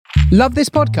Love this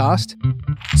podcast?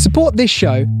 Support this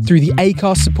show through the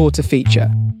Acast supporter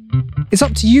feature. It's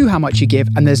up to you how much you give,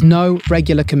 and there's no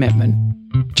regular commitment.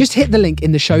 Just hit the link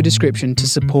in the show description to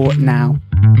support now.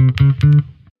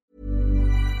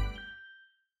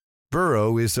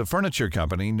 Burrow is a furniture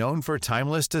company known for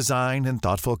timeless design and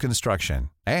thoughtful construction,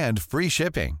 and free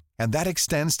shipping, and that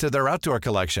extends to their outdoor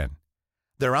collection.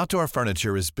 Their outdoor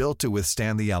furniture is built to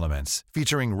withstand the elements,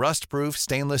 featuring rust-proof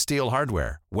stainless steel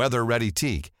hardware, weather-ready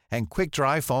teak, and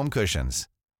quick-dry foam cushions.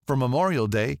 For Memorial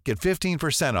Day, get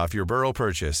 15% off your Burrow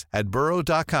purchase at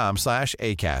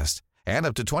burrow.com/ACAST and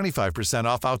up to 25%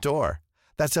 off outdoor.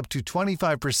 That's up to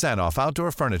 25% off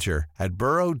outdoor furniture at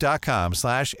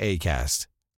burrow.com/ACAST.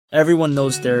 Everyone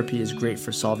knows therapy is great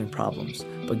for solving problems,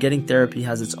 but getting therapy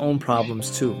has its own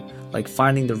problems too, like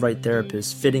finding the right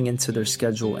therapist, fitting into their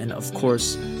schedule, and of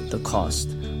course, the cost.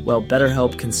 Well,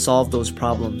 BetterHelp can solve those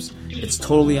problems. It's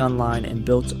totally online and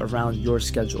built around your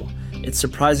schedule. It's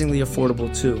surprisingly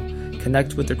affordable too.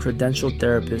 Connect with a credentialed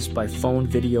therapist by phone,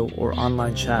 video, or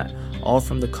online chat, all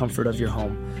from the comfort of your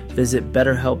home. Visit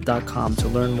BetterHelp.com to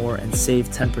learn more and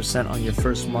save 10% on your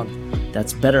first month.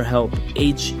 That's BetterHelp,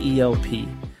 H-E-L-P.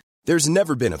 There's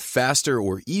never been a faster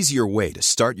or easier way to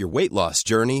start your weight loss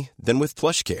journey than with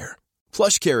PlushCare.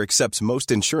 PlushCare accepts most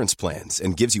insurance plans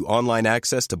and gives you online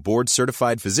access to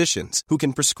board-certified physicians who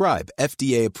can prescribe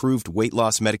FDA-approved weight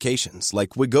loss medications like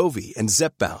Wegovy and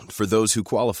Zepbound for those who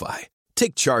qualify.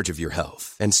 Take charge of your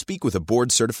health and speak with a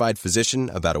board-certified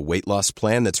physician about a weight loss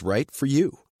plan that's right for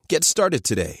you. Get started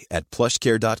today at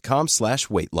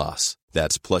plushcare.com/weight loss.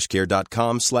 That's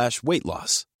plushcare.com/weight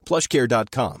loss.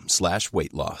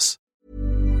 plushcare.com/weight loss.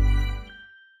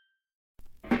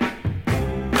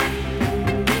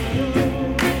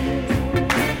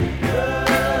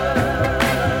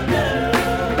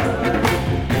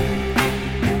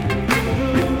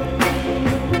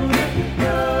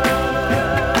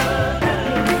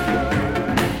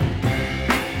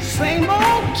 Same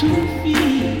old 2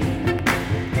 feet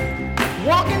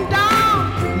walking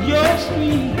down your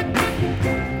street.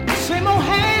 Same old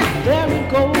hand, there it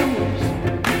goes,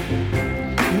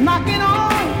 knocking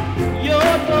on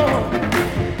your door.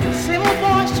 Same old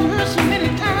voice you heard so many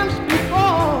times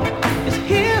before. It's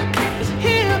here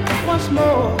once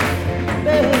more.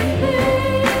 Baby,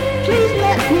 please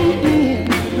let me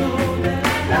in. You know that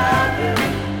I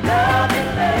love you,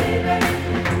 baby.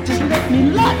 Just let me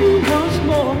love you once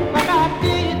more, like I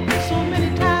did so many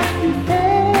times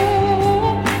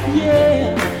before.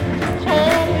 Yeah,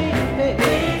 hold me, baby.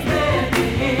 Please let me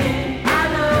in. I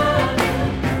love you.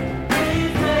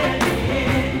 Please let me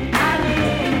in. I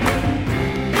need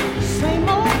you. Same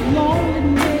old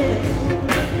loneliness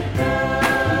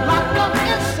locked up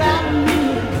inside of me.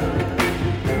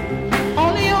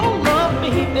 Only your love,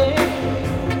 baby,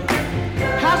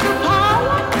 has the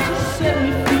power to set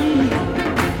me free.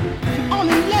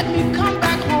 Only let me come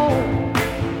back home.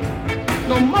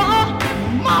 No more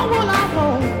will I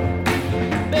roam.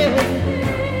 Baby,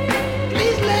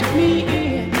 please let me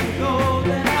in. You know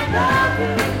that I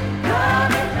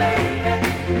love you, baby.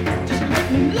 Just let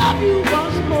me love you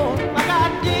once more, like I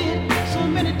did so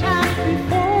many times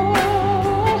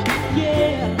before.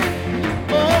 Yeah,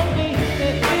 oh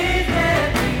baby, please let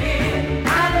me in. I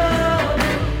love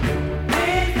you.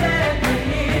 Please let me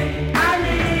in. I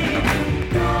need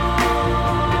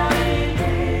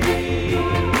you.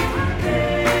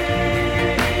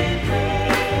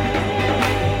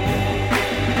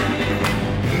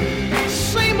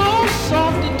 Same old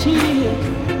salty tears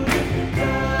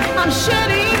I'm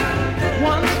shedding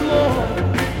once more.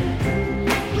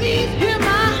 Please hear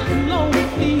my lonely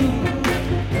plea.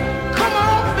 Come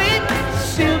on, baby,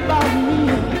 see about me.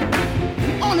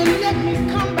 Only let me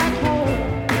come back home.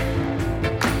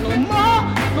 No more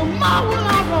will I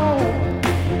roam.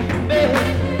 Baby,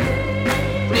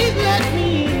 please let me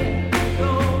in.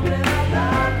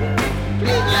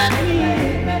 Please let me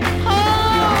in.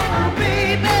 Oh,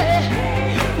 baby.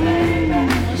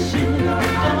 Sweet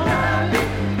darling.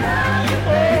 Oh,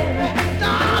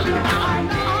 darling,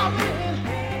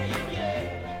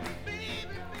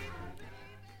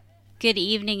 Good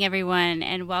evening, everyone,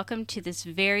 and welcome to this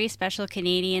very special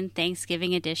Canadian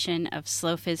Thanksgiving edition of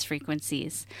Slow Fizz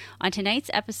Frequencies. On tonight's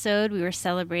episode, we were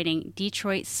celebrating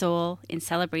Detroit Soul in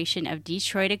celebration of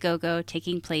Detroit A Go-Go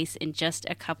taking place in just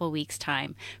a couple weeks'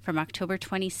 time, from October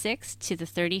 26th to the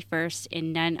 31st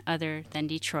in none other than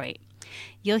Detroit.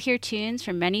 You'll hear tunes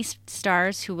from many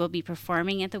stars who will be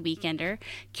performing at the Weekender: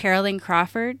 Carolyn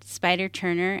Crawford, Spider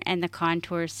Turner, and the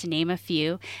Contours, to name a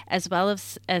few, as well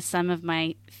as some of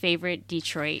my favorite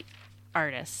Detroit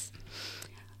artists.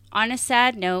 On a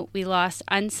sad note, we lost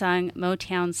unsung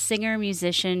Motown singer,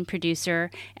 musician, producer,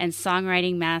 and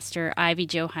songwriting master Ivy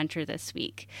Jo Hunter this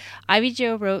week. Ivy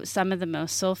Jo wrote some of the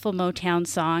most soulful Motown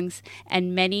songs,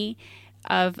 and many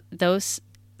of those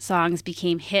songs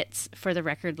became hits for the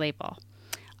record label.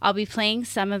 I'll be playing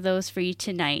some of those for you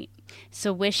tonight.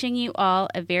 So wishing you all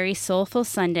a very soulful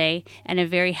Sunday and a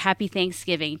very happy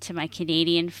Thanksgiving to my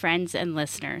Canadian friends and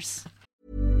listeners.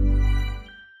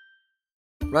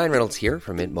 Ryan Reynolds here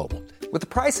from Mint Mobile. With the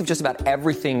price of just about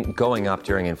everything going up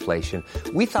during inflation,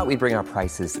 we thought we'd bring our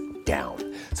prices down.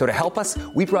 So to help us,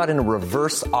 we brought in a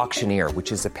reverse auctioneer,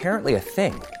 which is apparently a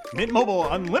thing. Mint Mobile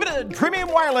Unlimited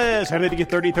Premium Wireless. How to get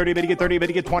 30, 30, bit to get 30, bit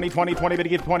to get 20, 20, 20, bit to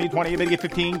get 20, 20, bit to get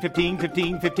 15, 15,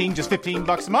 15, 15, just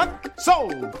 $15 a month?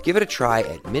 Sold! Give it a try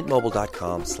at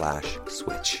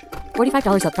mintmobile.com/switch.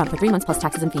 $45 up front for 3 months plus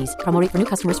taxes and fees. Promo rate for new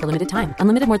customers for limited time.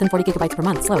 Unlimited more than 40 gigabytes per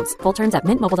month. Slows full terms at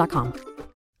mintmobile.com.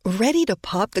 Ready to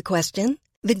pop the question?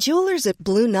 The jewelers at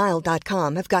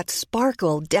BlueNile.com have got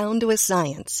sparkle down to a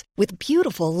science with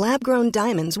beautiful lab-grown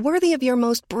diamonds worthy of your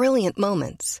most brilliant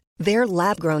moments. Their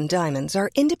lab-grown diamonds are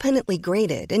independently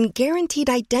graded and guaranteed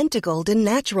identical to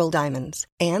natural diamonds,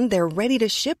 and they're ready to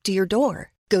ship to your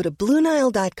door. Go to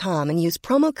BlueNile.com and use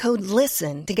promo code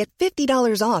LISTEN to get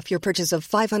 $50 off your purchase of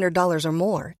 $500 or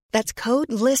more. That's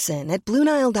code LISTEN at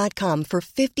BlueNile.com for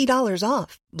 $50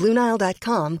 off.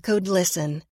 BlueNile.com, code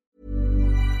LISTEN.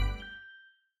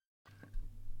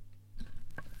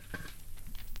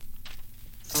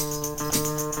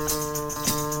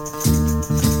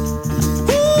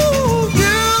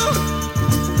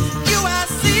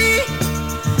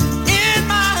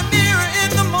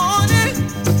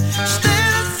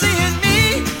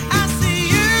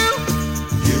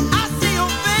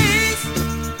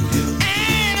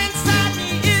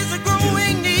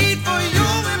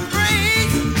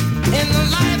 In the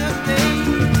light of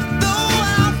day.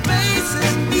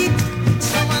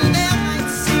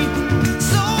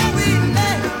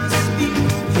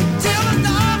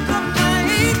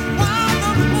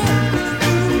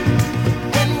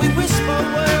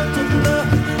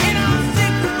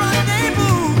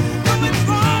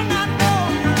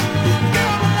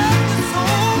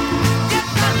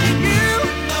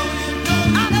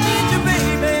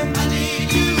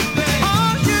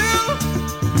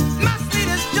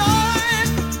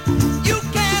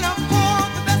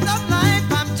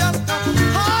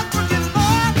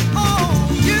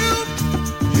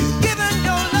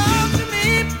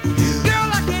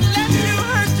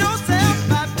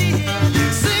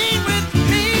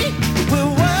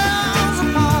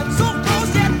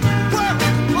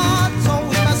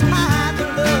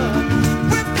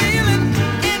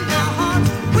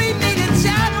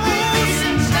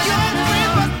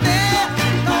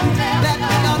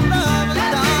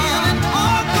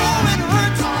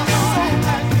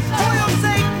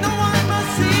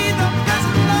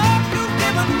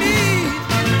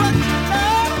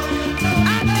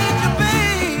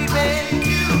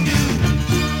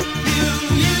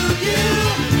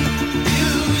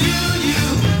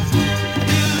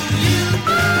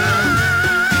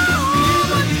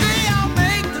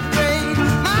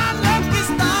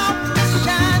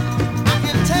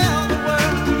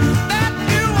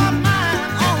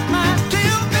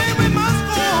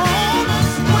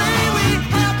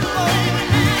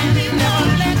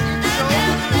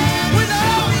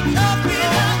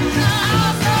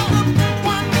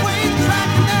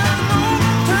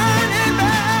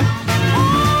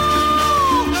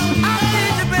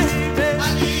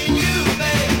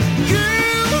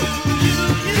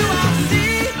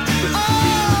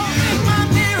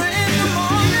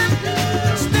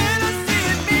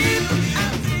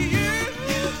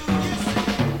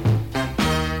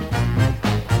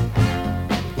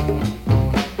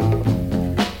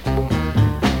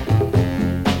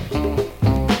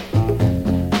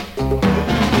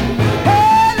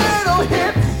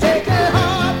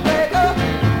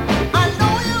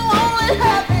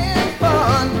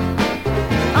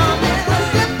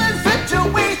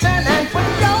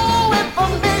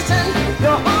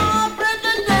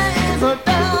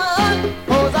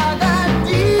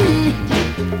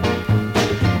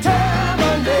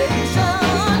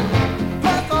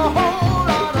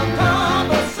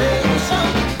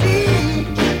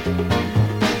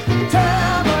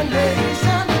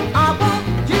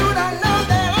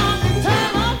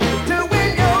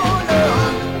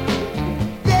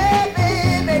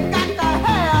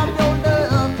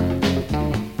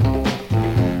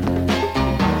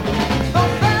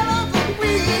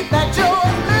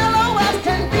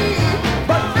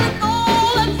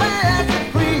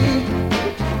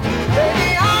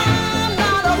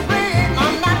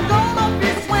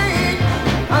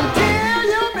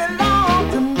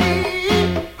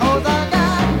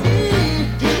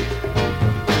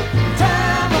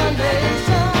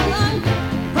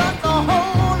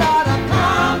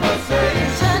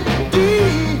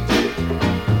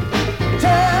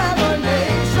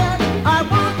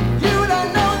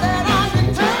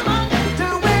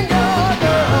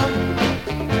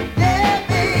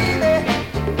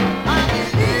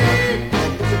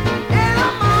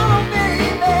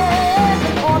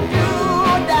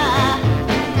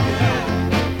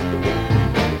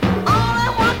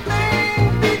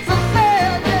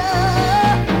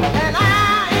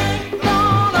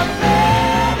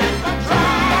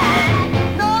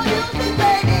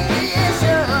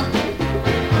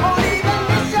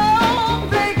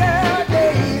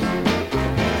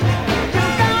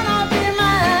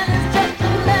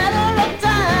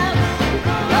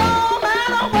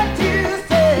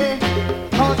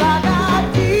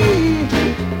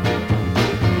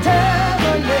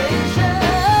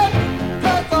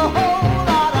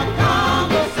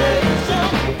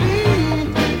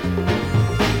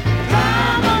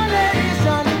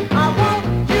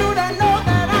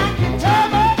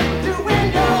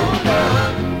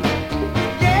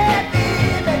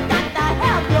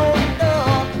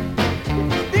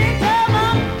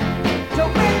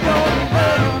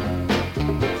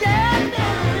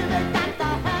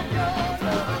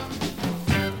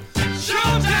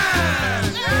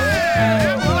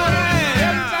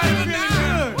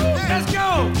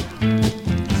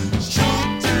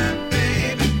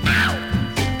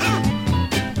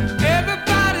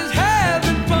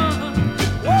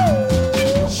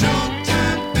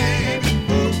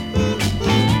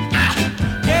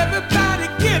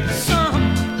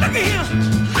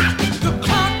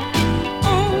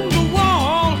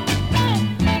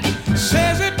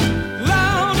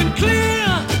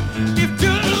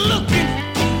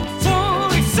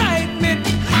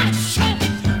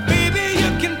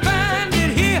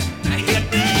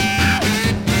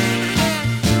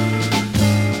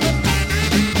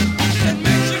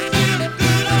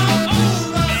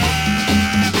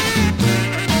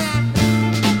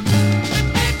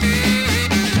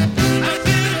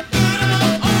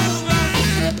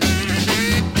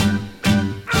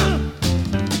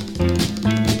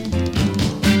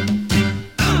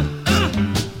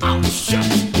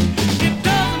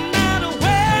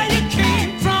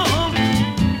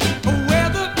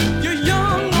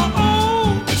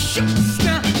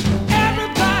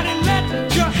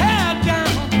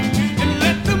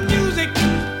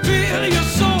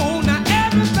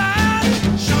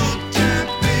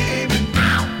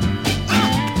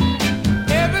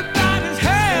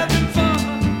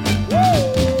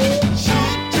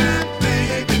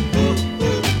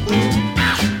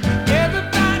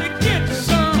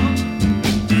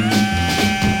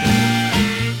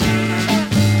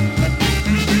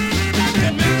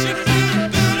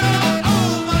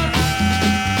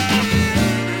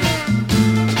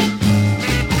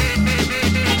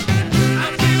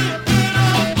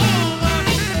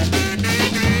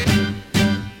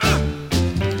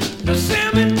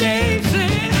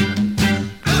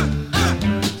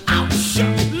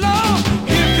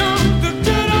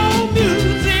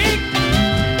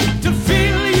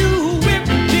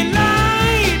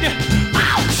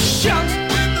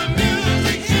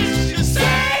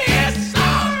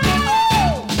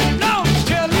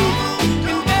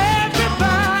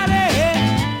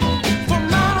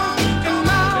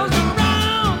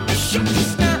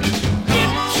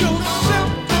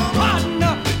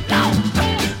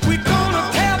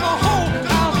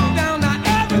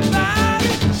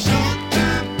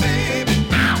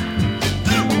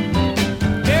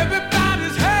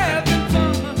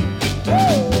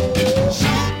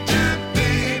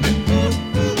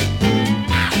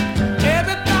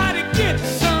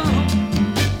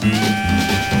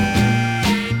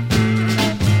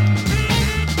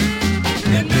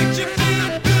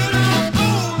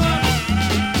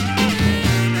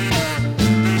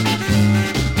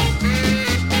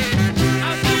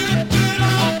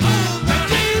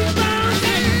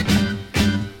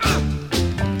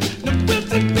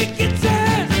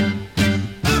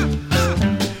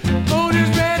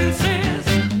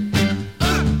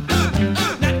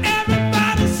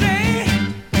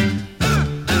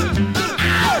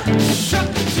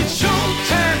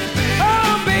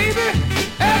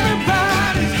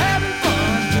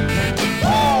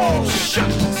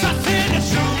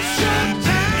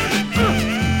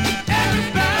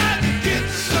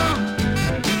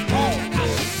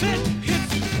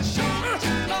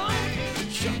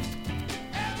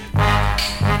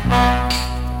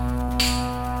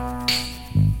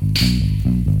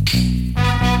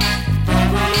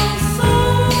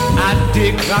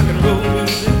 roll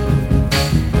music.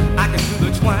 I can do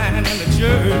the twine and the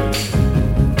jerk.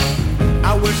 I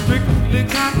wear strictly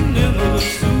continental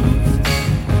suits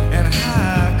and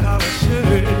high collar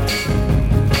shirts.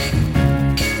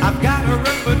 I've got a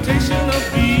reputation of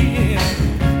being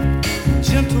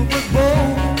gentle but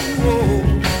bold,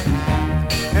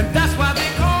 and that's why they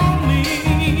call me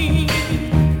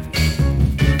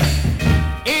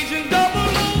Agent 00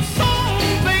 Soul,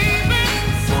 baby.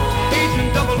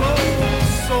 Agent 00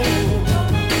 Soul.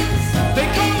 They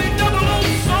call me 00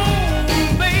 Soul,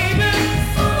 baby.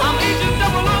 I'm Agent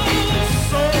 00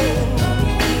 Soul.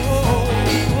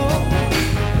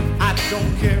 I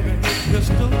don't carry a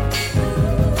pistol.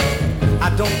 I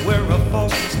don't wear a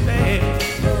false mustache,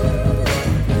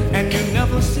 and you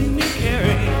never see me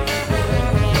carry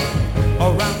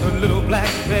around a little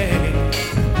black bag.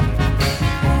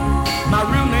 My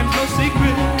real name's no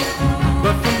secret,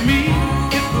 but for me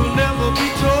it will never be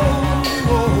told.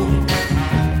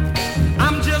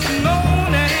 I'm just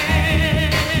known as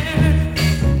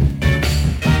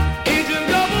Agent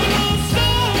 00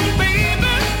 Soul,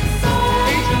 baby.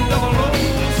 Agent 00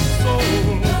 Soul.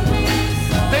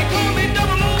 They call me 00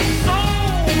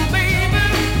 Soul, baby.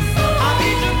 I'm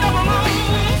Agent 00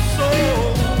 Soul.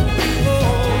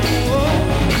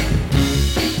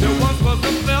 There once was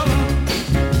a fella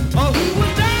who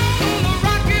was down on the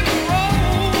rock and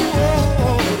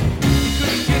roll. He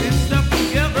couldn't get himself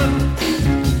together.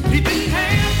 He didn't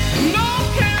have no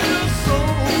kind of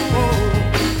soul.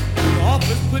 The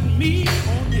office put me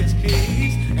on his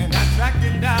case, and I tracked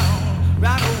him down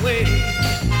right away.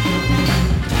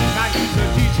 I used to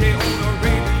DJ on a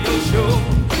radio show,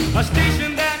 a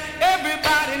station that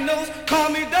everybody knows. Call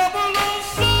me 00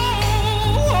 Soul.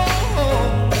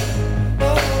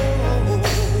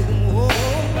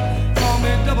 Call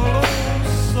me 00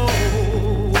 Soul.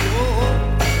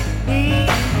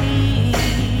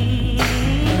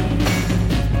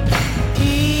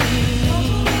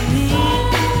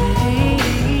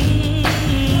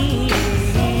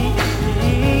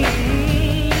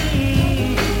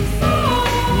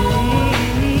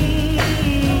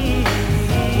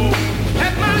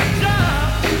 At my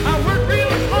job, I work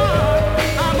real hard.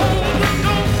 I'm on the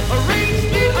go, arrange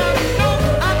the unknown.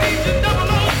 I'm Agent 00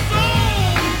 Soul,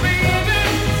 baby.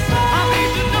 I'm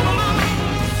Agent 00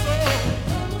 Soul.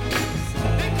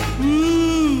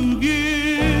 Ooh,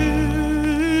 girl,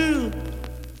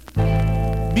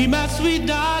 be my sweet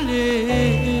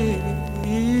darling.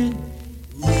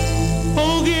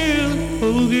 Oh, girl,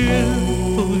 oh, girl,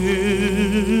 oh,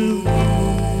 girl.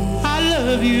 I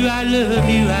love you, I love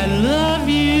you, I love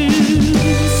you.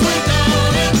 Sweet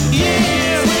darling,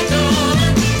 yeah. Sweet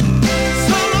darling.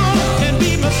 Someone can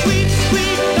be my sweet,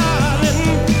 sweet darling.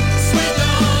 Sweet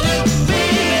darling,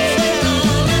 baby.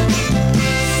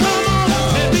 Someone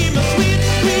can be my sweet,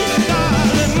 sweet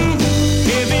darling.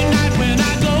 Every night when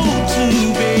I go to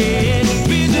bed,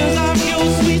 visions of your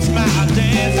sweet smile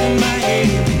dance in my head.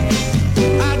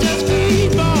 I just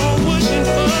keep on wishing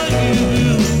for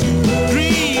you.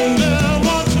 Dream girl,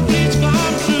 won't you please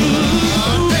come true?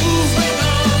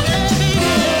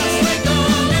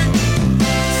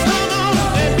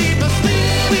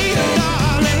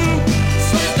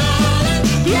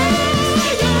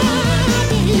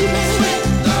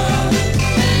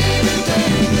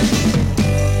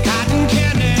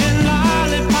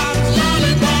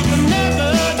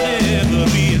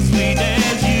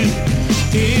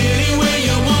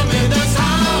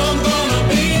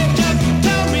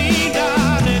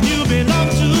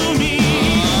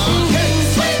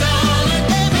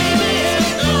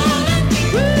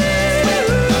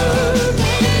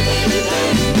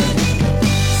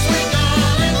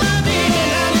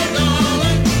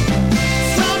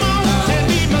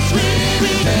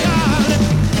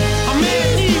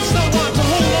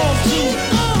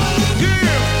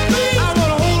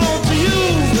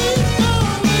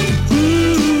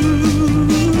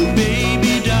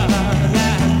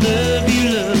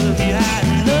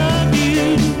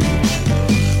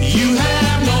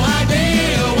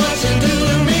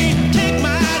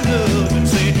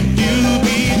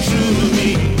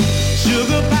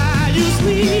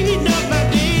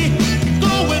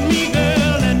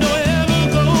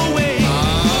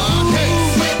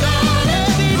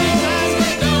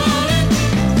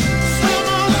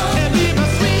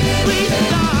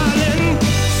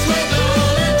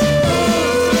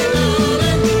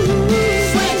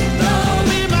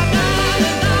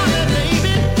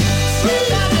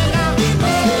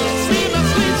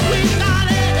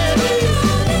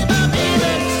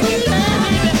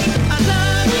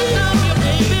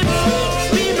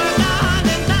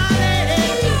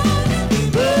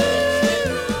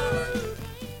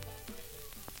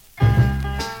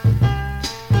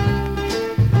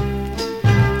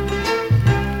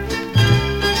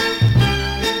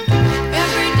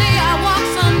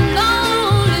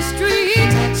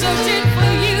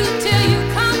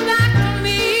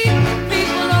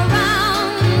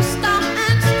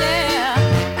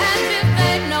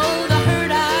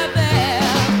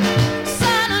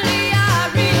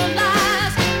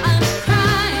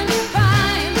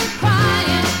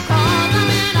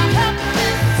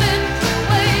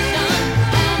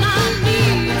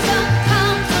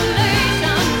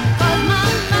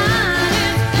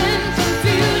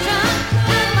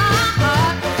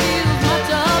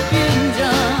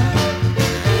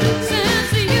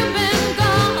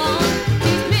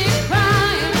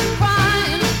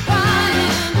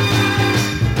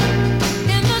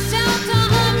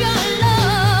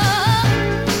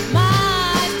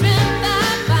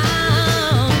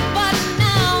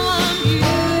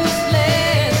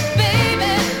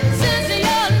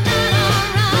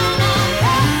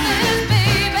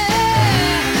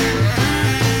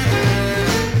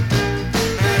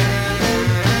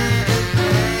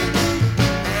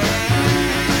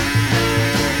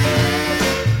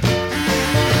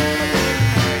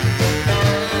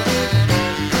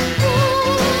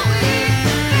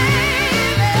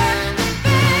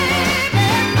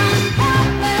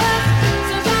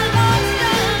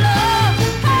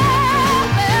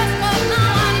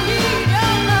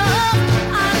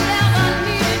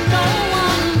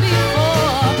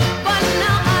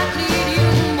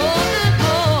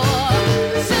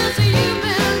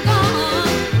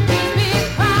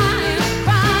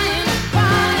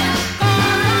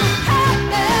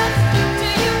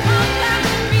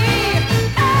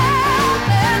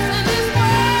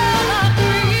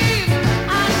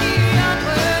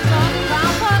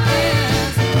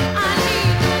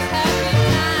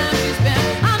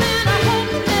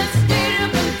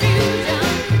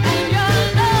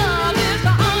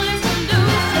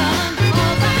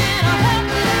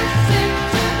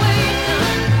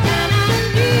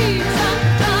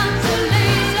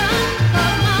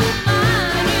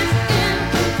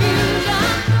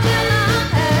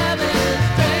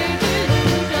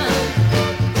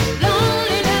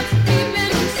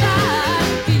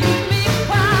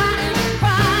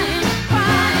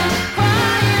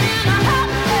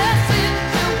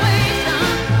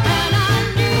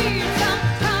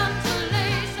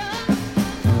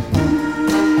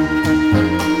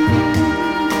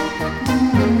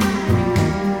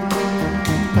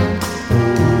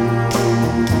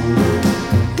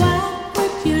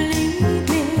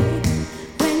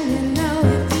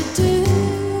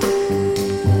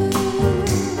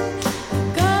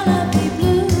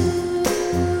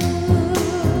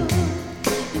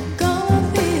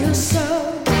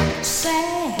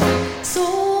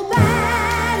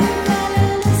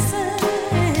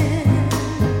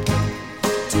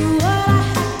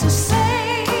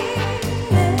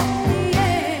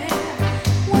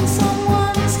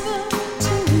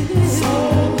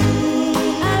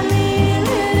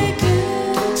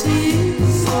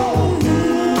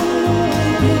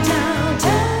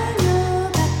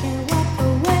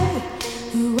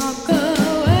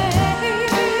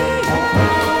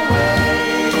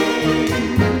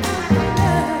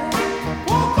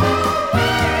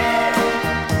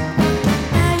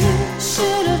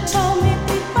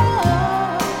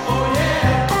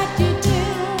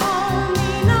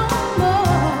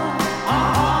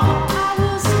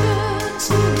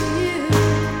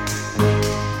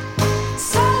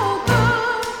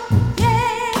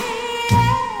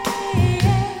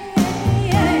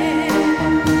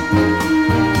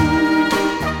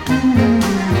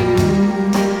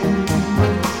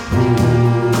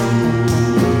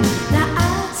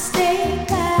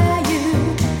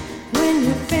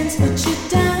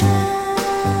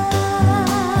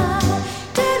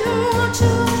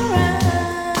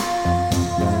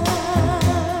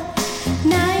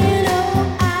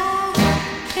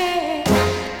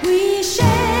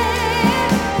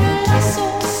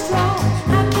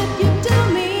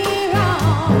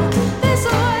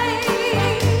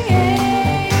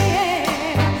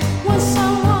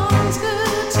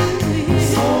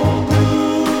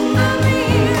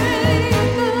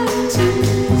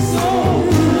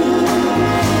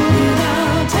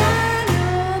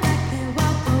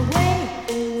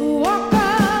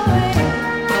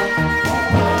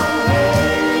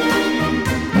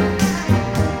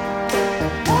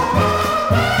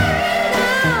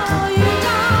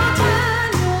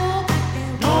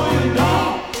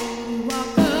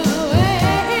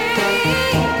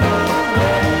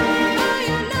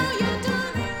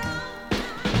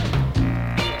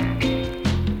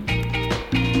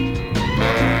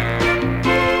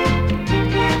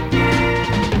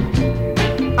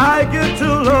 I get to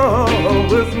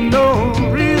love with no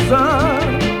reason.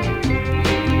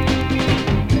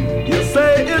 You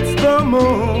say it's the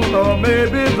moon or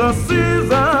maybe the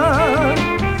season,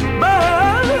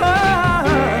 but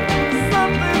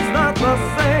something's not the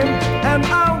same, and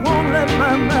I won't let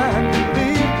my mind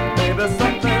believe. Maybe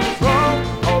something's wrong,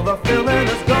 all the feeling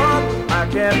is gone. I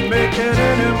can't make it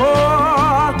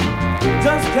anymore,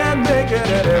 just can't make it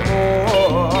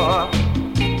anymore.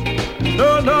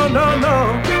 No, no, no, no.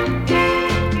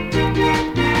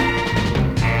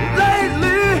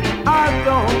 Lately, I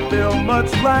don't feel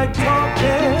much like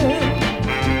talking.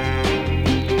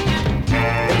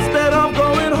 Instead of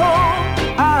going home,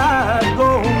 I go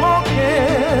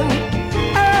walking.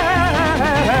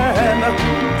 And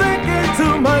thinking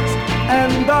too much,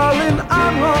 and darling,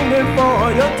 I'm longing for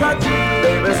your touch.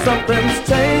 Baby, something's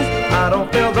changed, I don't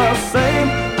feel the same.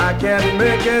 I can't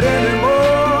make it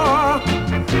anymore,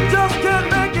 just can't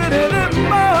make it anymore.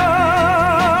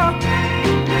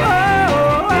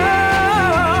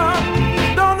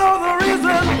 Don't know the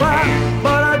reason why,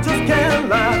 but I just can't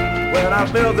lie. When I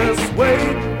feel this way,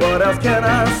 what else can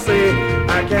I say?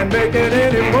 I can't make it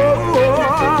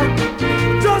anymore,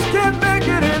 just can't make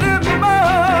it anymore.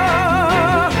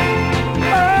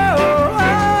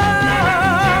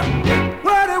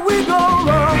 Where did we go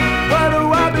wrong? Where do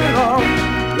I belong?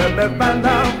 Let me find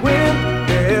out when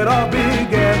it all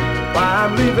began. Why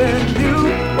I'm leaving you,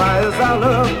 why is our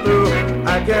love through?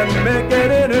 I can't make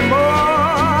it anymore,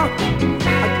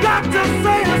 I got to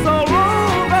say it's all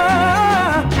over.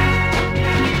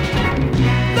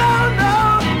 No, no,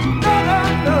 no, no,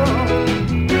 no,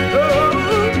 no.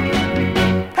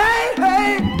 Hey, hey,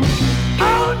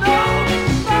 oh no,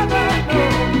 no, no, no.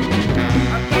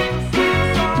 I got to say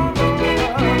it's all over.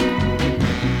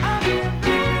 I can't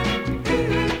make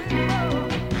it anymore.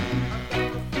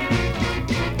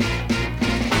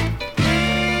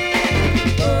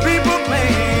 People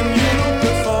claim you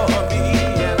look for me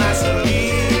and I should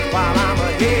leave while I'm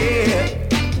ahead.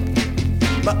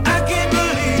 But I can't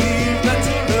believe that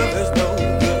your love is no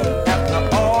good after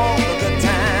all the good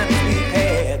times we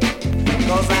had.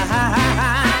 'Cause I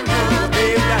know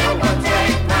they've got a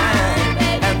one-track mind,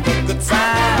 and the good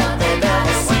side they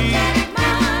never see.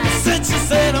 Since you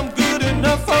said I'm good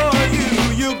enough for you,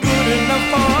 you're good enough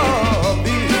for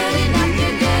me.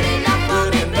 Good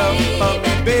enough for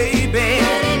me, baby.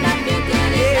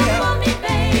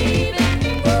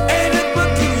 Ain't it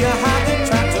peculiar how they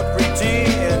try to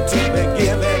pretend to be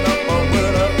giving up a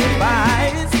word of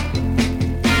advice,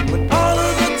 when all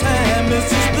of the time it's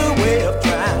just a way of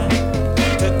trying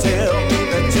to tell me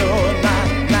that you're not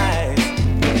nice.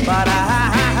 But I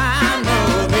know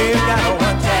they've got a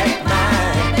one-track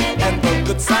mind, and the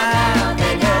good side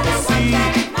they never see.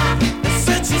 And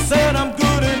since you said I'm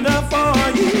good enough for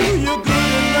you, you're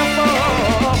good enough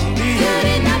for me.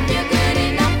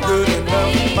 Good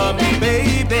enough for me,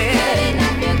 baby.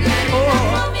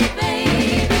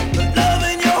 The love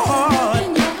in your heart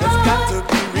has got to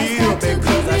be real,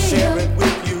 because I share it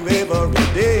with you every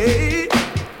day.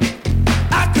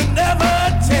 I could never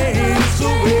change the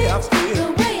way I feel.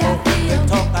 When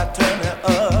talk, I turn the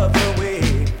other way.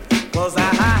 'Cause I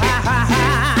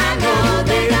know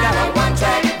they've got a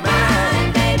one-track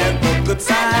mind, and the good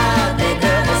side they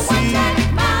never see.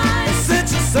 And since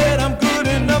you said I'm good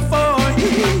enough for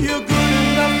you, you're good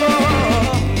enough for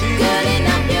me. Good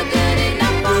enough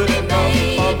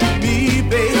for me,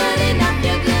 baby.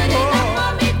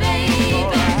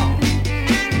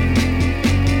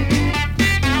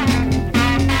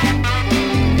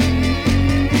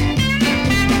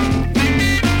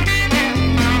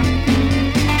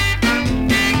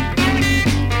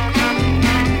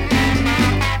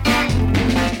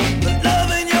 The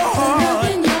love in your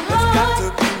heart has got to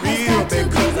be real,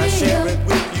 because I share it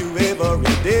with you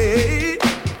every day.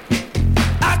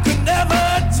 I could never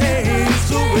change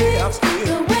the way I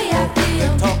feel.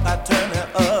 When talk, I turn the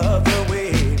other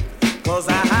way. 'Cause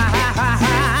I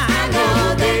know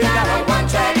they've got a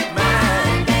one-track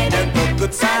mind, and the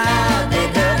good side they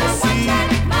never see.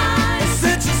 And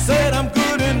since you said I'm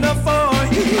good enough for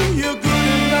you, you're good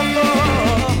enough for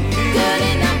me. Good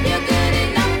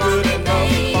enough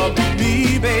for me,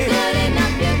 baby.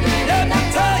 Let me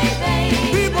tell you,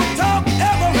 people talk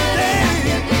every day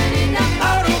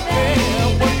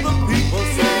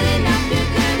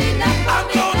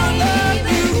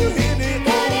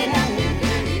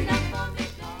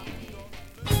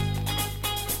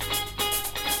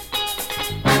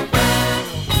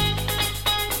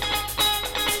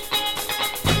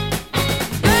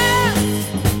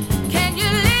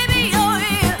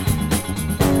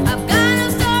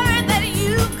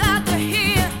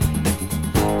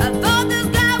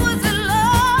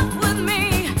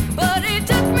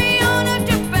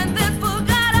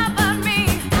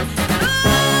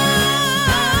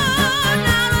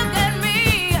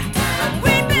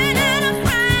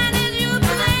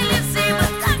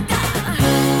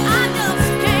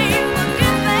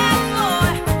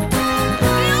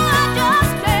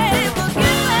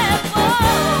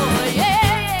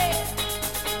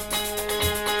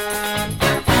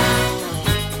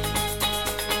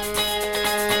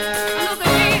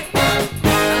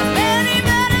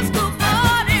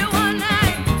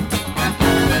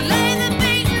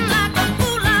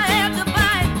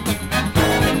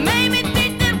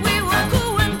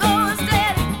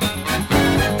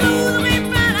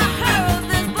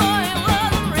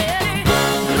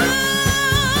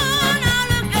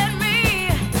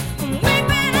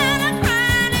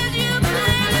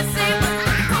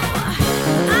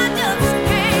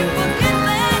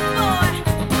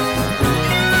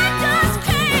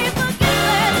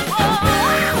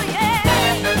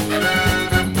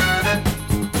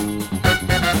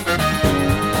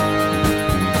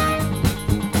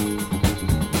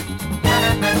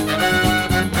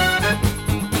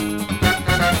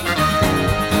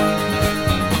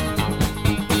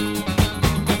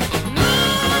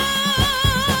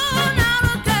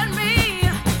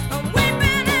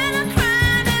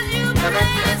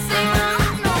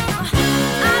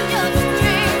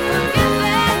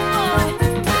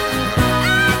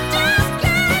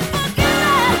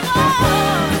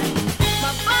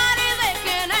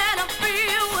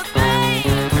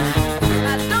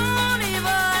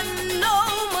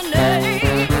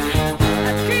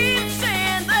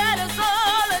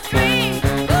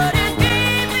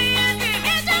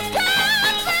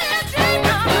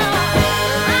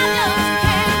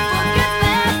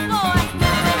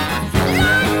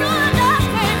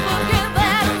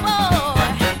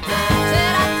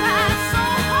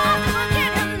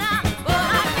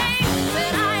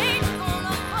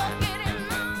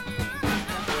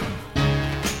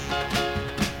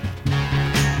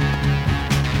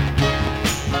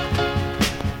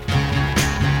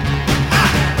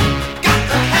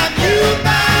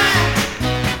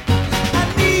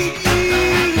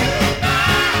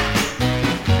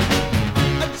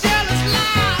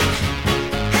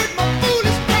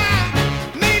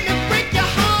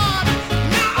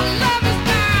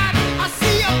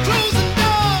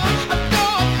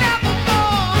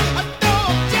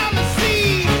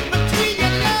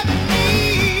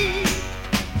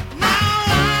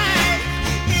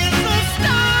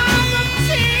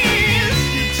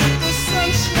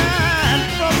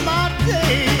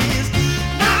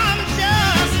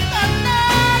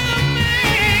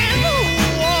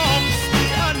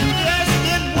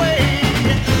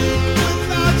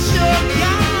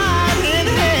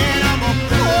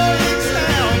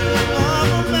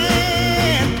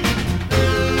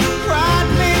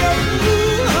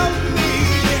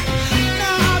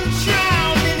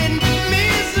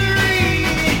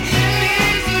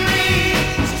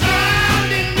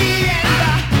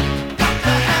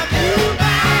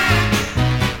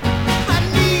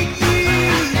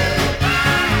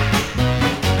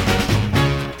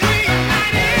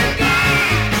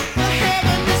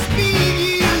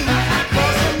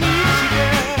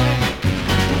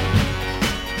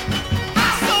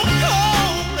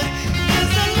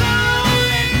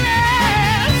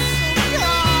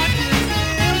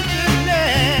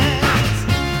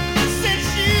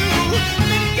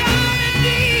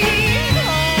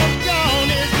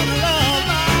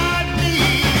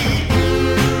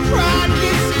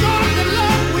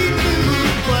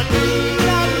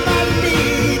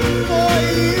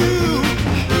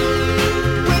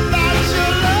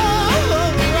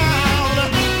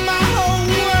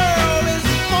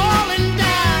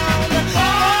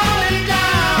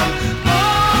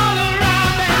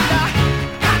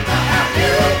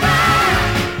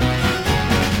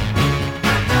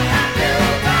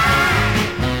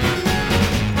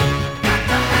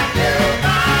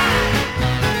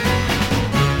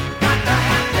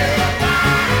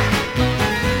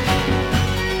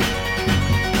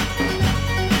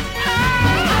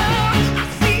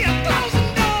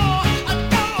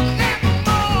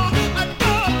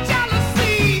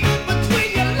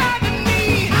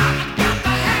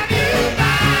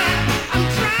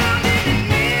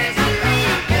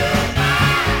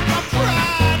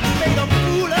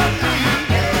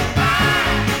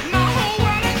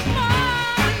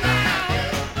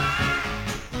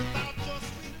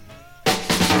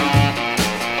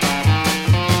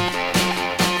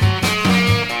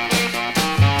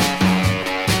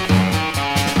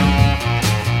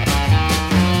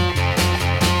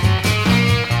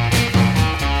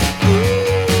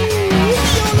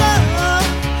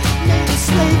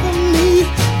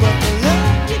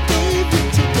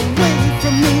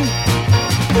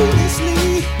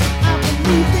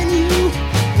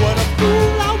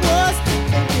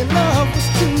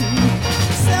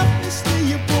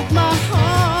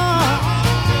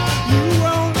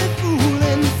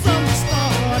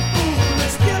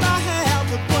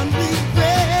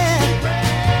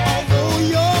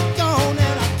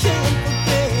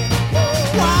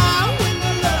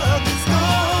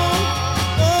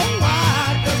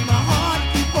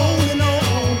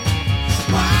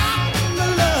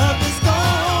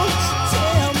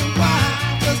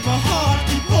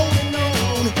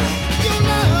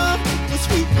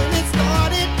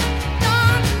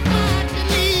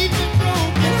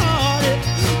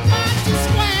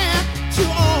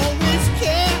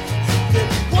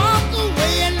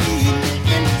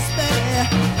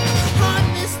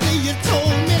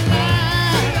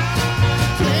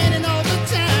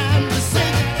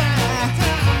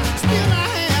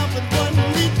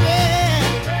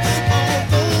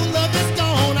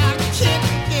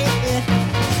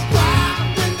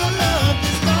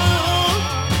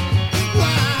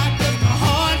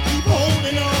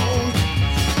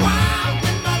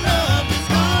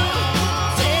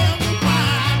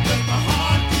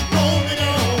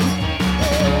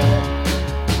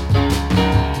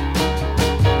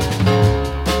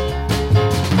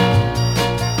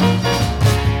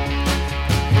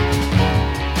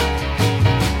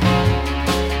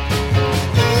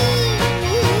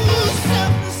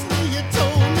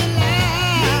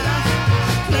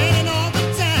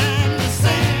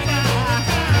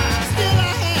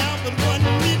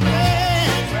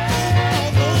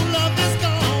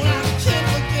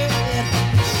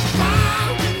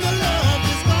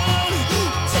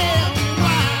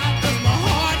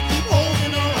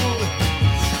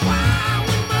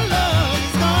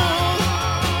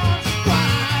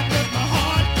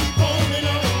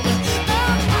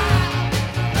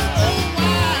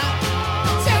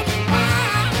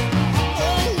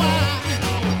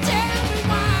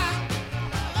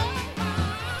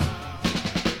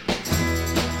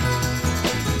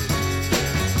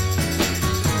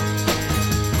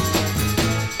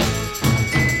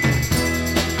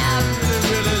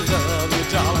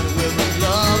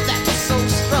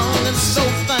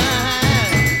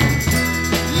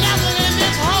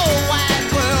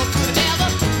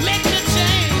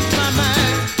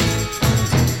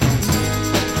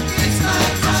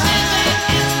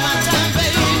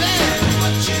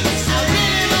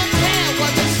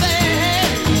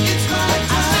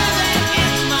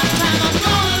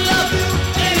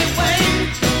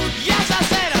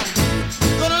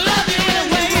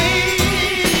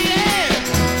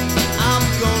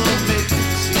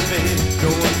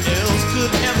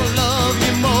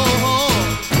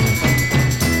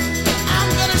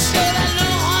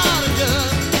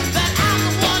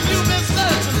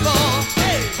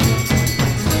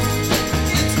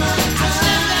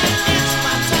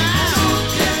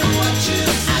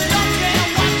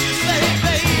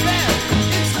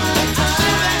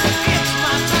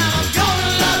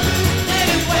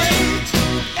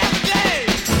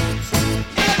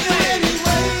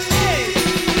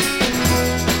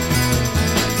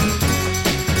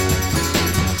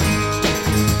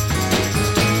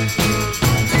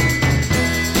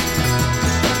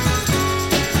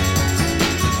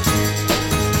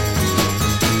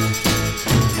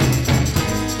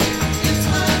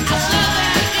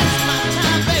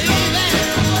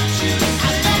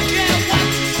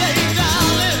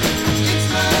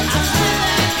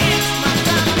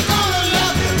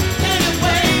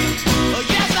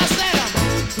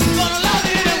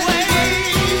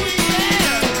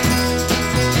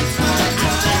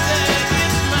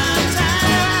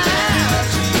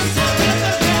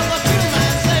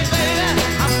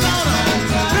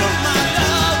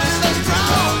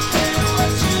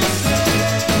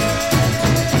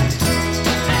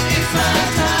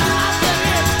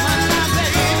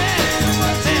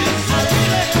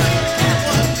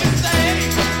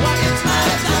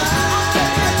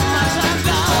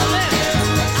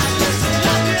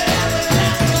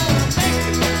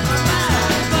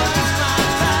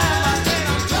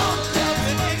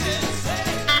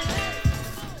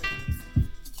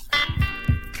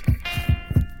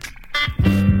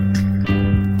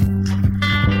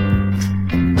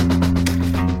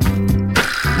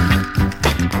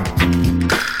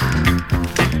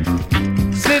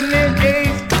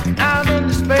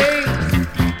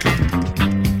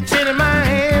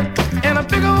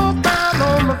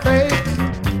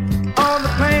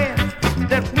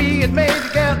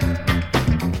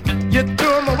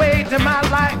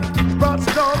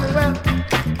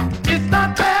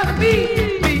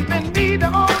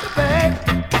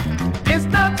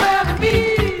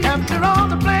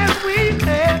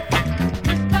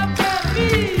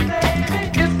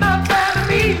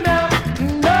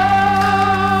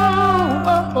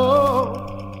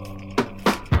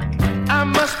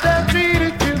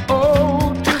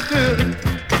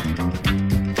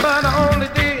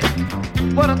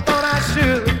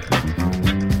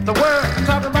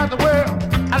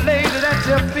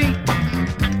your feet.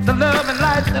 The love and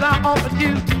life that I offered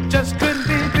you just couldn't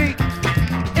be beat.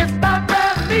 It's not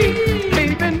fair to me,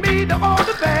 leaving me to hold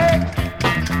the bag.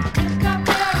 It's not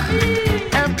fair to me,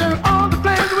 after all the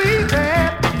plans we've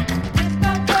had. It's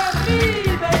not fair to me,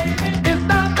 baby. It's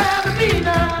not fair to me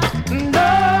now. No.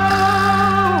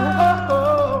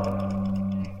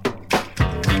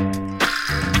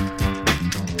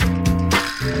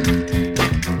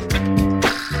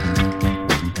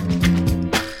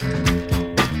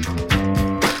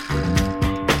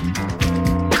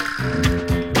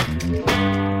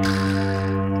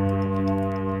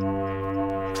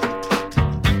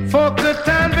 For a good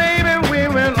time, baby, we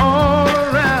went all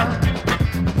around.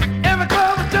 Every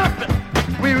club was jumping,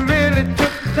 we really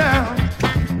took the town.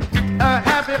 A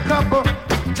happy couple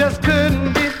just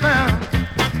couldn't be found.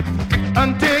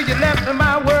 Until you left and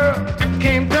my world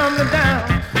came tumbling down.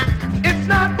 It's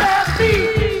not fair to me,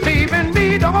 leaving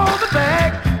me to hold the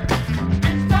bag.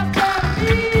 It's not fair to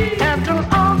me, after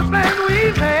all the plans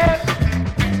we've had.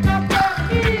 It's not fair to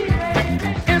me, baby.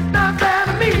 It's not fair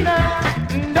to me now.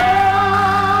 No.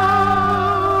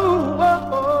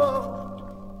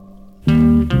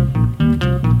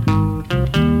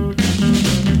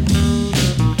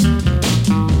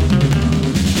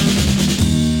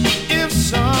 If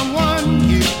someone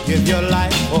you give your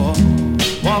life for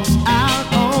walks out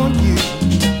on you,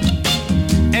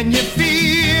 and you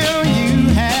feel you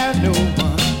have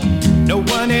no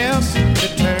one else to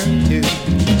turn to,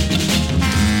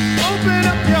 open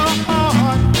up your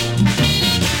heart,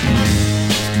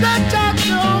 stretch out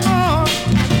your arms,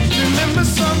 remember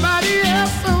somebody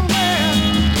else somewhere.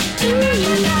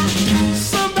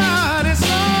 Somebody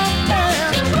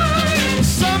somewhere,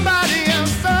 somebody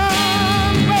else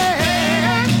somewhere.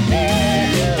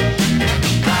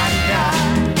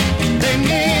 They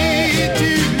need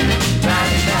you.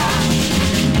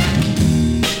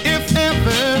 If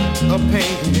ever a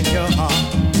pain in your heart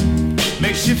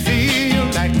makes you feel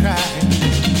like crying,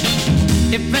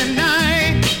 if at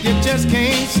night you just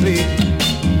can't sleep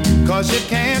 'cause you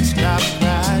can't stop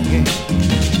crying,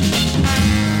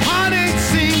 heartache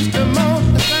seems to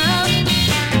multiply,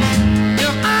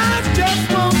 your eyes just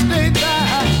won't stay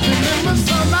dry. Remember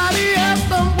somebody else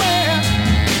somewhere.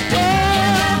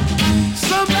 Yeah,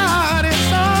 somebody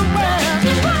somewhere,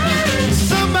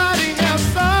 somebody else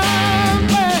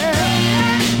somewhere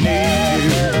needs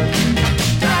you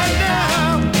right now.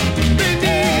 They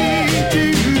need you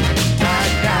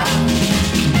right now.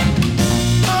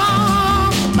 Oh,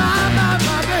 my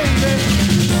baby.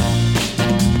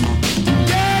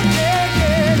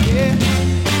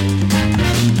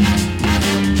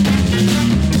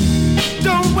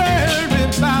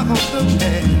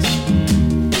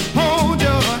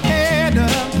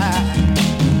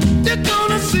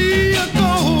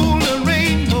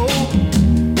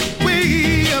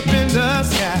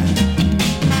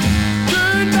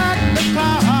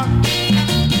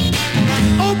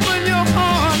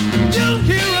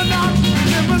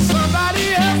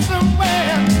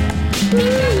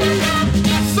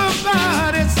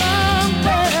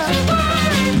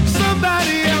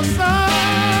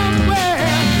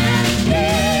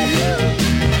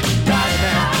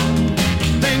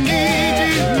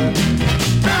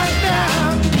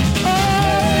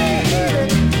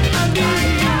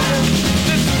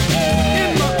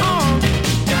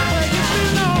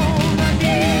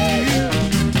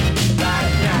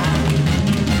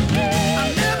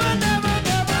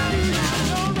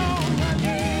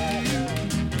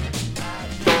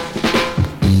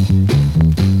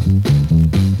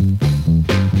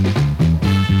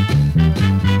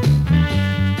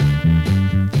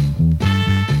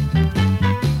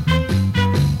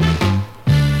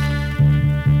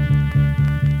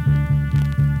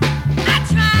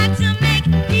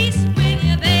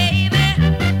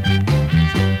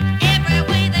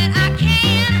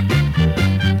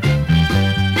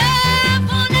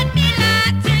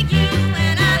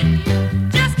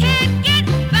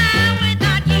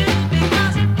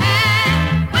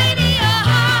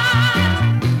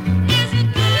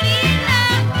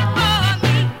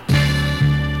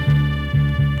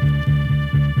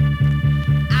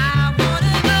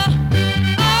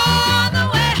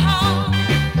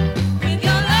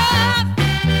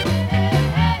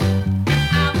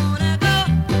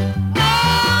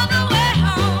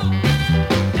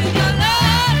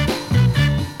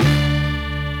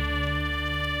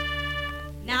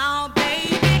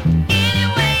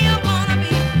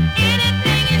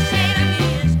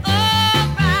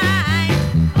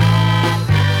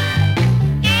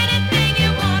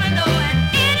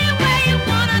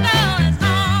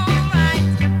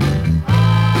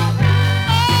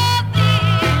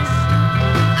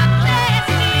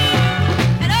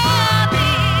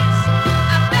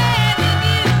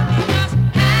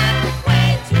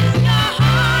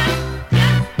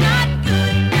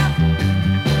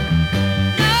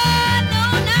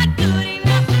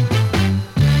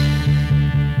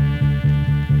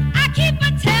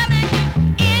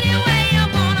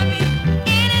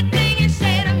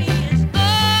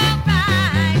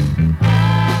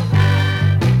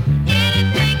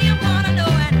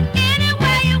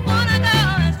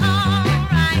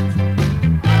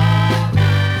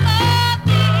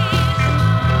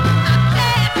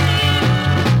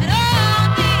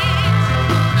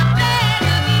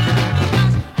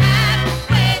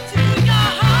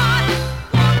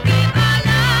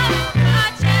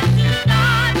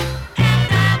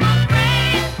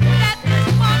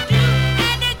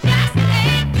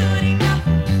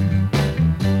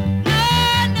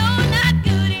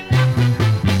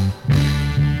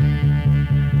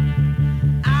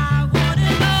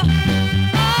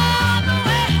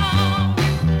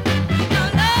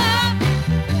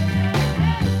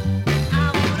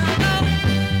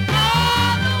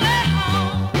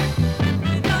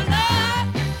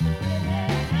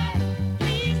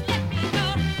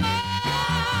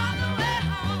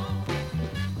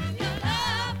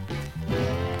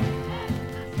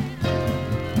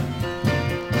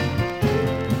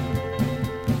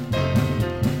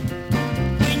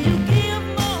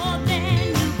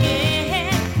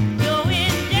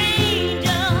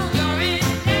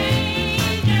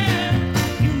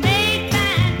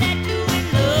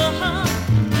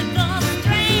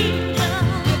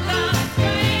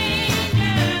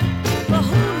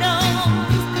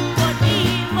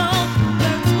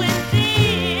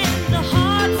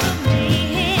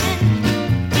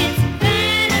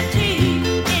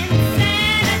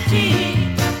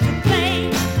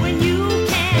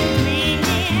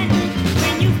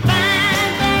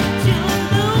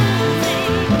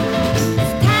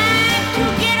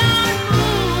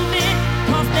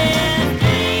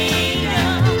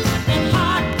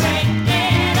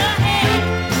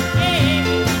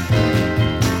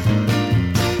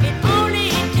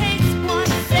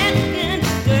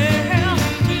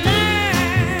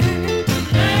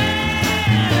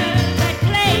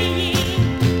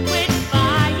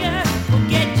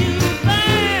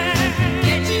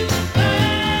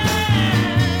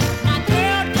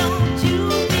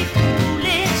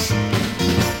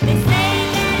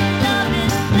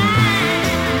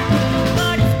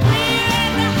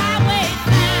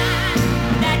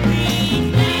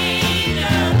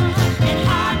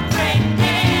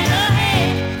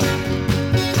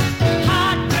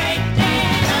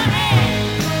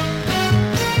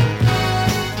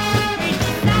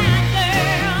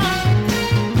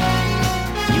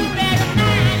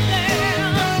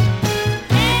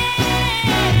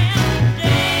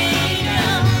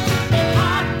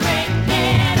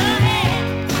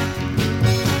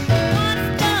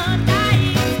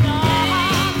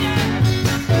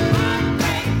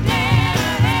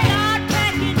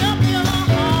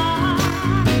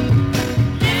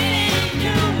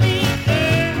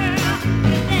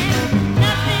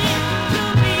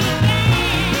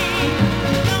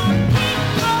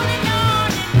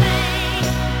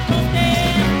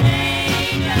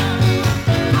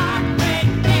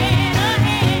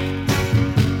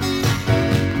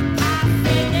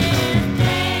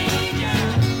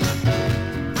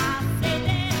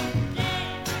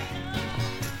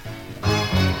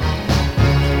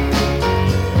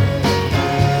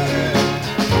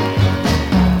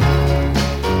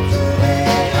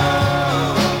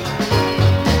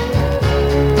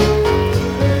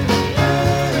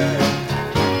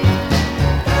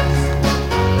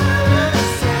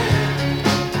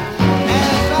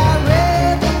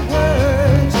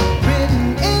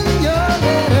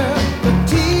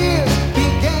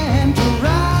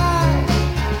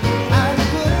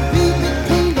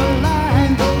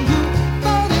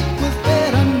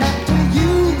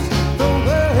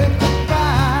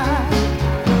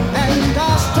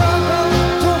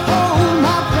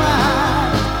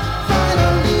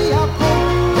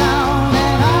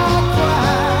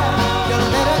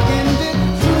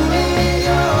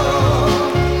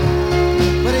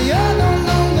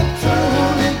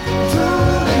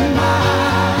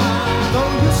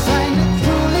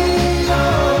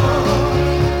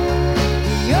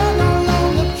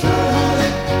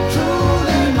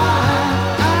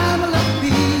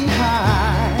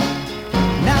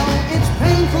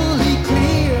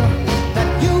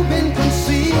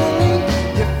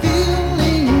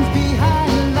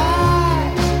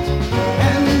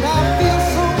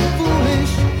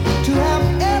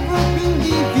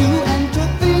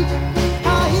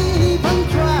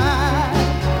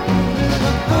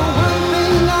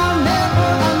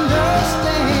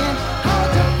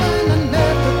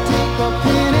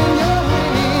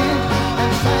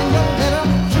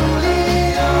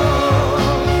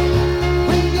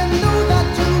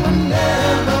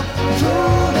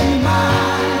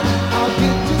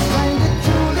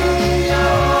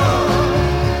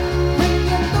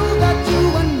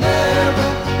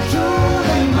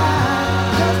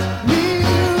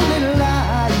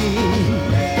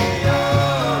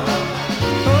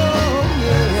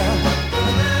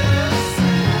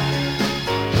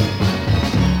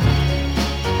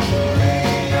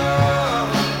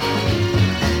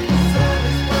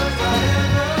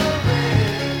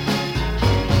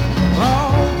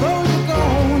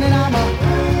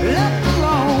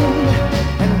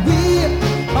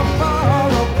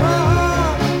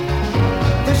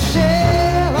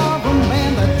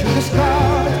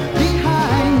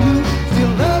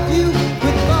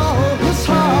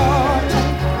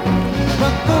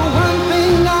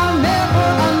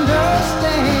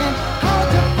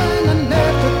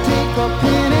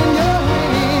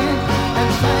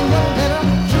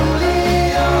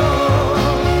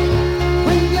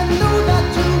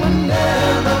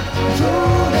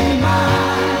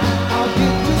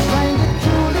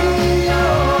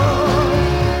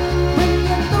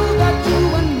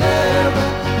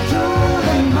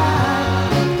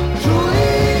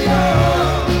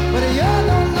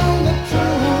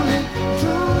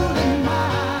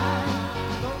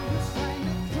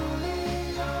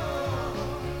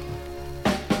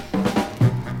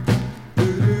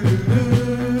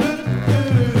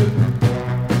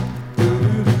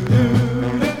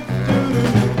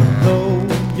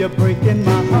 you're breaking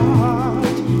my heart,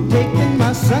 taking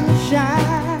my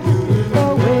sunshine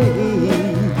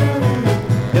away,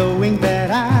 knowing that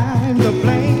I'm to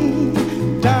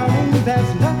blame. Darling,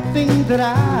 there's nothing that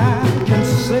I can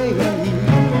say.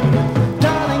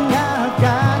 Darling, I've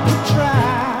got to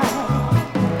try,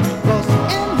 'cause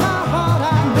in my heart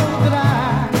I know that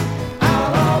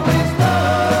I'll always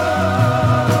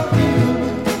love you.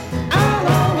 I'll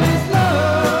always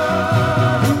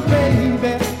love you,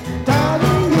 baby.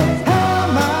 Darling, you have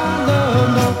my love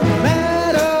no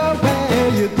matter where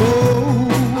you go.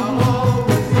 I'll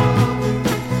always love you,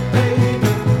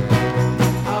 baby.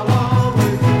 I'll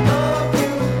always love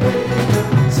you, baby.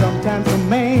 Sometimes a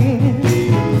man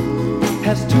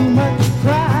has too much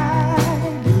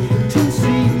pride to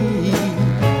see,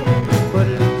 but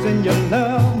losing your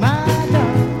love, my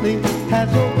darling, has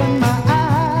opened my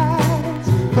eyes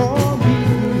for me.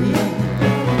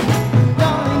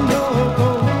 Darling, your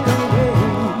going away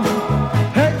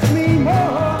hurts me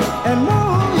more and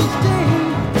more each day.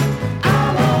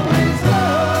 I'll always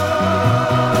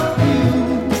love you.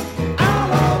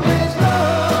 I'll always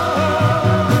love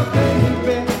you,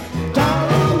 baby.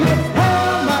 Darling, you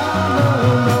have my love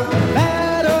no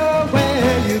matter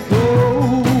where you go.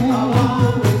 I'll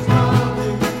always love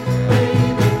you,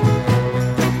 baby.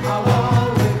 I'll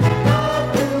always love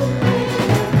you,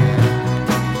 baby.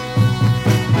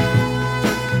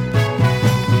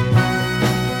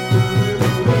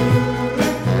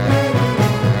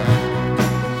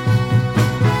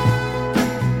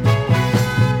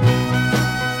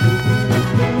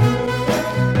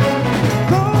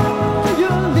 Girl,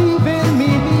 you're leaving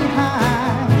me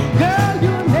behind. Girl,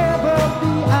 you'll never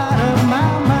be out of my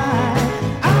mind.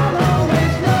 I'll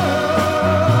always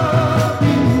love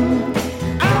you.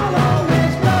 I'll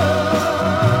always love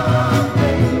you,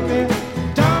 baby.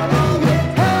 Darling, you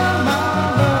have my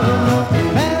love no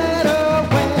matter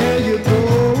where you go.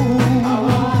 I'll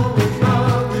always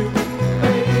love you,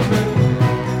 baby.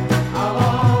 I'll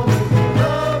always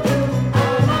love you.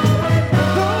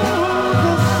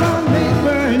 The sun may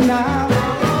burn out,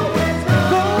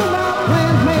 though my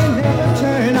plans may never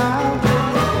turn out.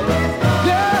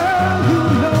 Girl, you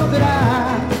know that I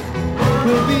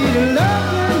will be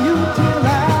loving you till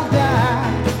I die.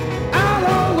 I'll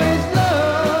always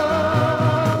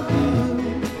love you.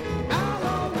 I'll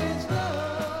always love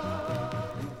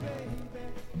you, baby.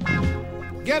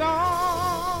 Get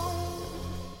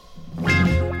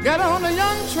on the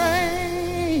young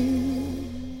train.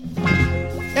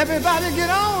 Everybody get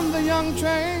on the young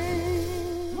train.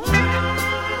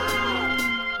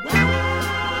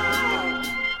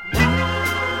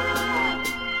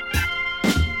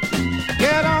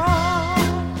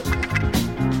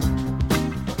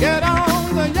 Get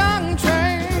on the young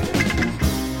train.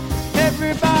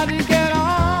 Everybody get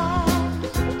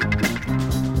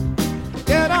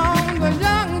on the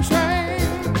young train.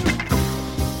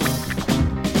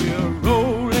 We're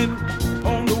rolling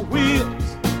on the wheels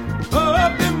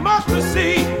of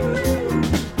democracy.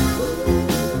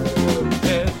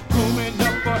 There's room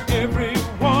enough for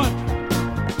everyone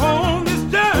on this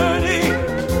journey.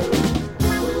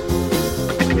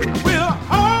 We'll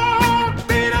all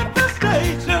meet at the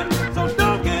station, so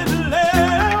don't get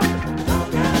left.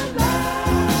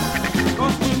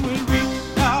 'Cause when we reach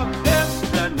our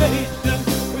destination,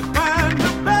 we find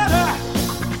a better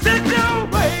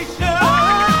situation.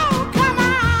 Oh, come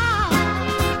on.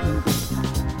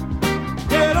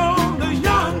 Get on the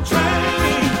young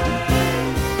train.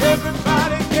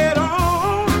 Everybody get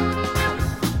on.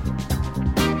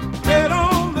 Get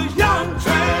on the young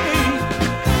train.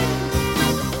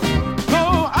 Go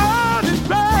out and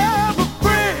grab a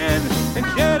friend and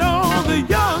get on the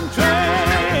young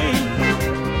train.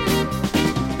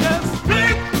 Just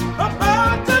think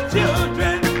about the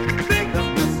children. Think of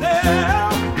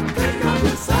yourself. Think of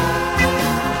yourself.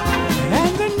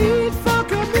 And the need for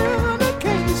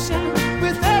communication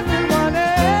with everyone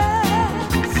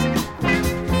else.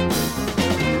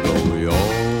 Though we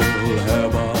all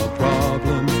have our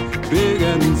problems, big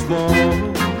and small.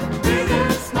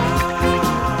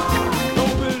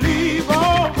 Don't believe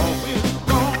all hope is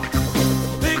gone.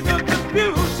 Think of the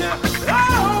future.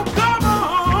 Oh, come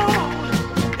on.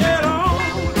 Get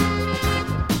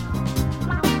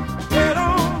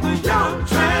on the young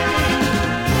train.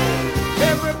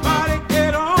 Everybody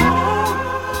get on.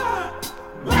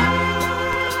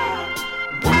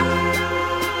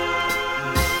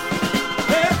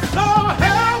 Let's all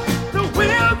help the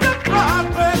wheels of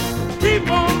progress keep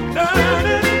on turning.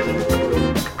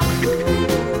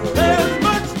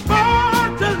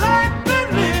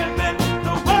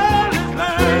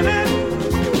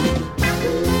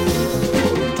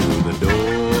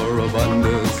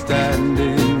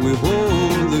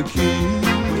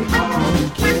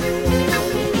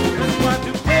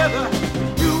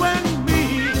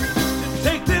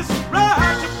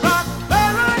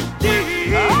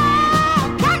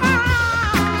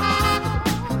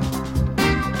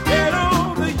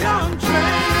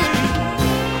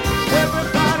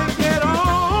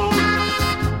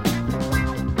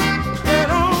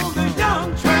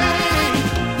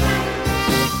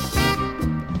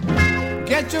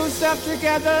 get yourself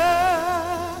together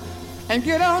and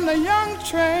get on the young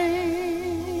train.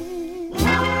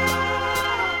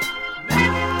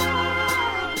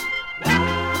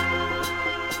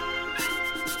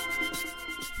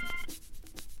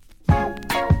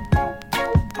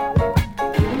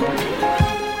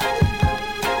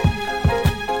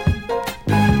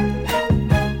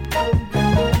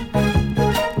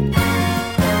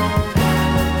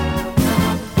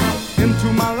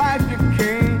 Into my life you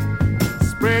came,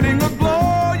 spreading a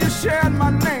glow, you shared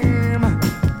my name.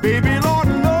 Baby, Lord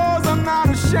knows I'm not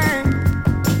ashamed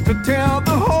to tell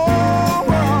the whole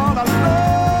world I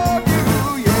love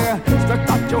you, yeah. Stuck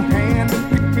out your hand and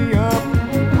picked me up,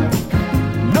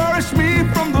 nourish me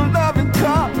from the loving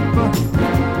cup,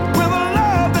 with a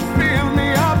love that fills me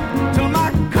up till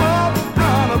my cup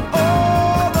runneth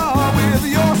over with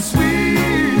your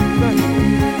sweet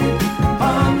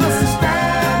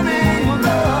understanding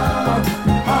love,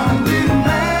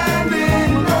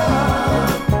 undemanding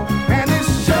love, and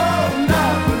it's sure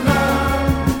enough love.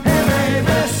 Hey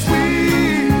baby,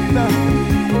 sweet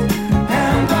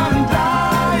and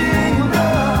undying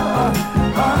love,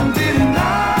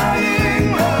 undenying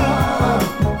love,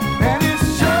 and it's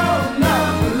sure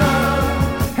enough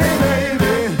love. Hey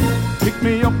baby, pick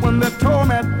me up when they tore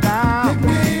me down,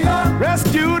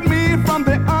 rescued me from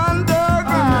the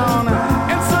underground,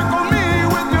 encircle me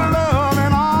with your love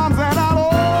and arms, and I'll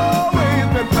always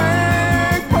be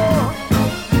thankful.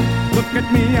 Look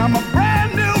at me, I'm a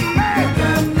brand new man,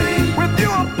 with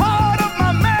you a part of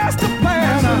my master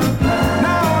plan.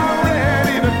 Now I'm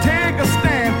ready to take a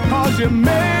stand, 'cause you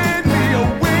made me a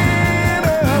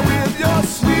winner with your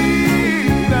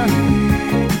sweet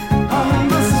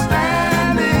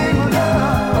understanding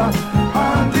love,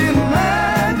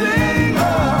 undemanding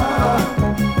love.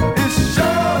 It's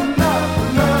sure enough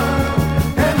love.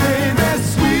 Hey baby,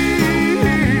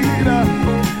 sweet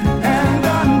and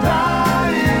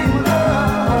undying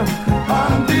love,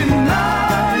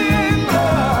 undenying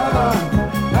love,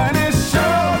 and it's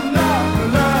sure enough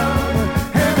love.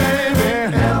 Hey baby,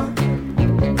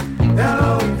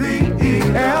 L-O-V-E.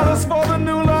 L is for the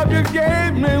new love you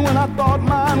gave me when I thought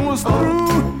mine was through.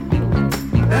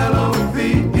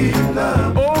 L-O-V-E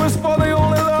love. O is for the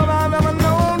only love I've ever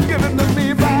known, given to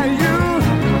me by you.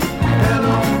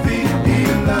 L-O-V-E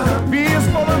love. B is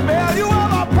for the value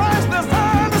of our priceless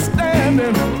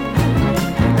understanding.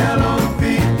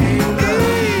 L-O-V-E love. E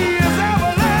is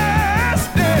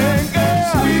everlasting, girl.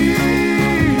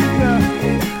 Sweet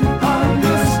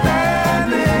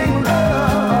understanding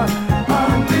love,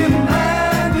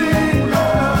 undemanding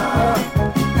love,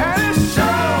 and it's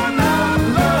sure enough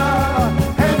love.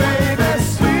 Hey baby,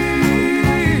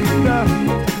 sweet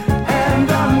and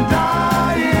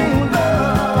undying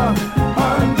love,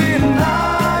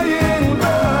 undenying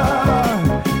love,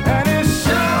 and it's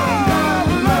sure enough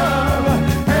love.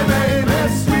 Hey baby,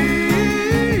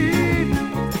 sweet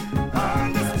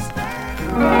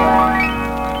understanding.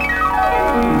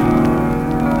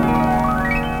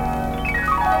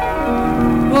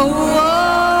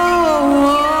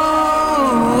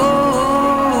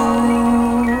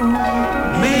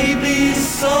 Maybe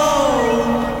so,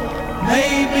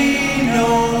 maybe no.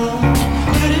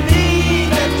 Could it be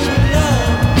that your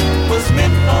love was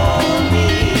meant for me?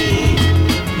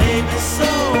 Maybe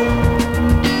so,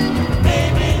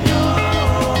 maybe no.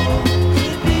 Could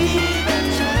it be that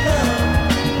your love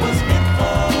was meant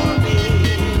for me?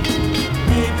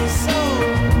 Maybe so,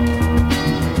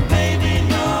 maybe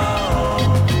no.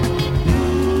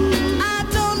 I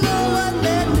don't know what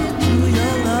led me to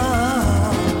your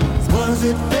love. Was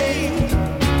it fate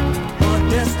or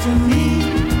destiny?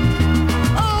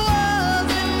 Or was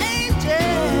it an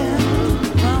angel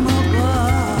from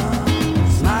above,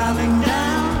 smiling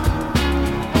down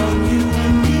on you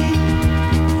and me?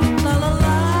 La la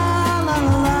la, la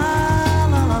la la,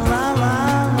 la la la la.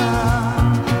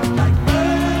 Like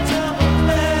birds of a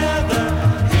feather,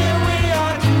 here we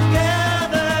are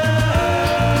together.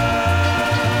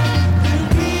 Could it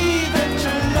be that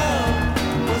your love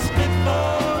was meant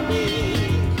for me?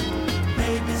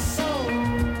 Maybe so,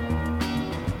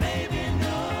 maybe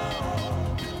no.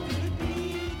 Could it be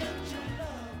that your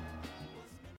love?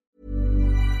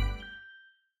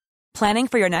 Planning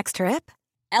for your next trip?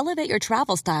 Elevate your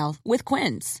travel style with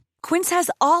Quince. Quince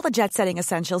has all the jet-setting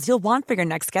essentials you'll want for your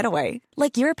next getaway,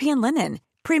 like European linen,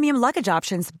 premium luggage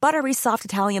options, buttery soft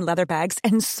Italian leather bags,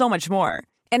 and so much more.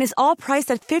 And is all priced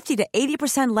at 50 to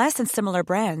 80% less than similar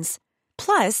brands.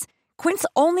 Plus, Quince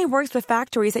only works with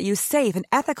factories that use safe and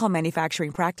ethical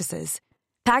manufacturing practices.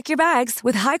 Pack your bags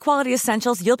with high-quality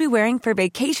essentials you'll be wearing for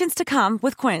vacations to come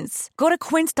with Quince. Go to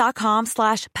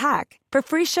quince.com/pack for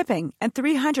free shipping and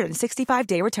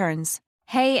 365-day returns.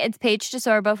 Hey, it's Paige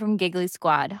DeSorbo from Giggly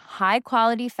Squad. High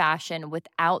quality fashion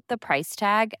without the price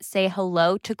tag. Say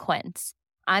hello to Quince.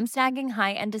 I'm snagging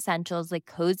high-end essentials like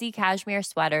cozy cashmere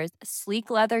sweaters, sleek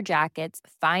leather jackets,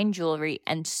 fine jewelry,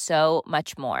 and so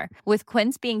much more. With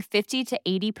Quince being 50 to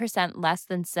 80% less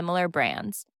than similar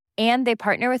brands. And they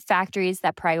partner with factories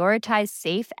that prioritize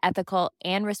safe, ethical,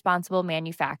 and responsible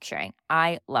manufacturing.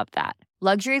 I love that.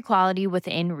 Luxury quality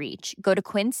within reach. Go to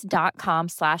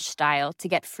quince.com/style to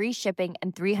get free shipping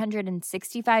and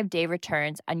 365-day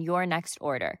returns on your next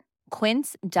order.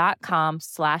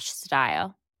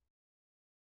 Quince.com/style.